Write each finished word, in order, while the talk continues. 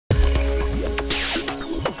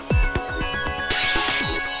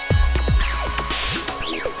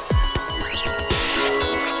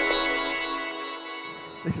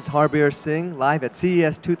is Harbir Singh, live at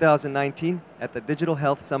CES 2019 at the Digital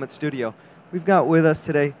Health Summit Studio. We've got with us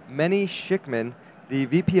today Meni Shikhman, the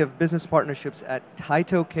VP of Business Partnerships at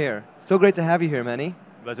Tyto Care. So great to have you here, Meni.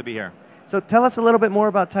 Glad to be here. So tell us a little bit more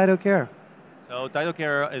about Tyto Care. So Tyto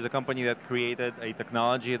Care is a company that created a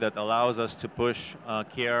technology that allows us to push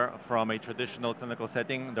care from a traditional clinical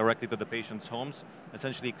setting directly to the patient's homes,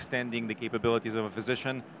 essentially extending the capabilities of a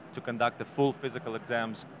physician to conduct the full physical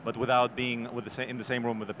exams, but without being in the same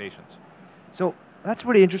room with the patients. So that's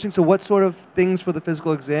pretty interesting. So what sort of things for the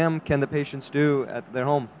physical exam can the patients do at their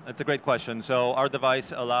home? That's a great question. So our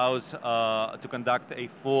device allows to conduct a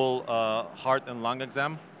full heart and lung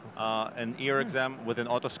exam, an ear exam with an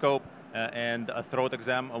otoscope, and a throat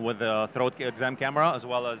exam with a throat exam camera, as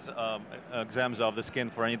well as exams of the skin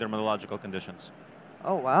for any dermatological conditions.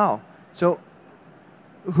 Oh, wow. So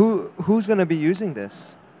who's going to be using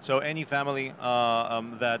this? So any family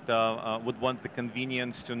that would want the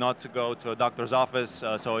convenience to not to go to a doctor's office,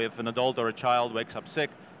 so if an adult or a child wakes up sick,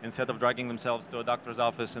 instead of dragging themselves to a doctor's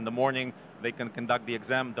office in the morning, they can conduct the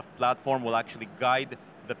exam. The platform will actually guide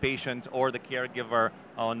the patient or the caregiver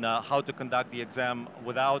on how to conduct the exam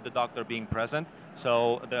without the doctor being present.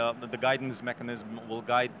 So the guidance mechanism will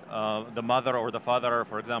guide the mother or the father,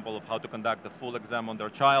 for example, of how to conduct the full exam on their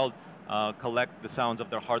child, collect the sounds of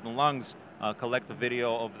their heart and lungs, collect the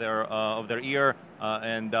video of their ear,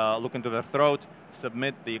 and look into their throat,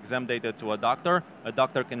 submit the exam data to a doctor. A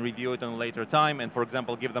doctor can review it in a later time and, for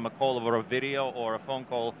example, give them a call over a video or a phone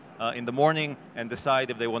call in the morning and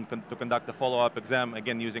decide if they want to conduct a follow-up exam.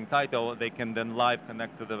 Again, using Tyto, they can then live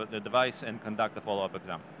connect to the device and conduct a follow-up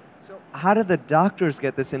exam. So how do the doctors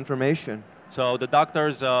get this information? So the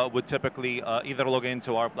doctors would typically either log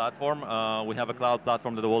into our platform. We have a cloud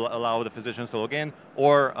platform that will allow the physicians to log in,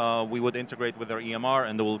 or we would integrate with their EMR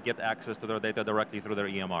and they will get access to their data directly through their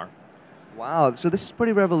EMR. Wow, so this is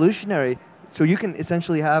pretty revolutionary. So you can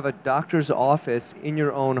essentially have a doctor's office in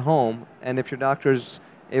your own home, and if your doctor's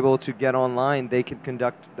able to get online, they can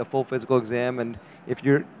conduct the full physical exam. And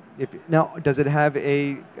now, does it have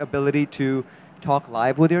a ability to talk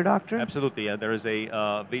live with your doctor? Absolutely, yeah. There is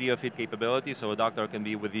a video feed capability, so a doctor can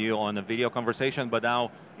be with you on a video conversation, but now,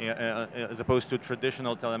 as opposed to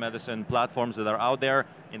traditional telemedicine platforms that are out there,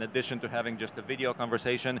 in addition to having just a video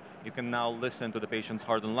conversation, you can now listen to the patient's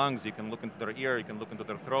heart and lungs, you can look into their ear, you can look into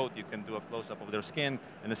their throat, you can do a close-up of their skin,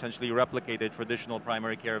 and essentially replicate a traditional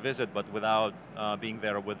primary care visit, but without being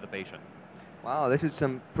there with the patient. Wow, this is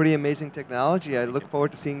some pretty amazing technology. I look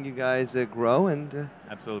forward to seeing you guys grow. And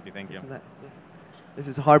absolutely, thank you. This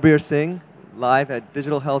is Harbir Singh, live at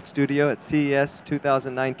Digital Health Studio at CES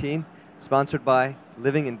 2019, sponsored by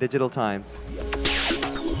Living in Digital Times.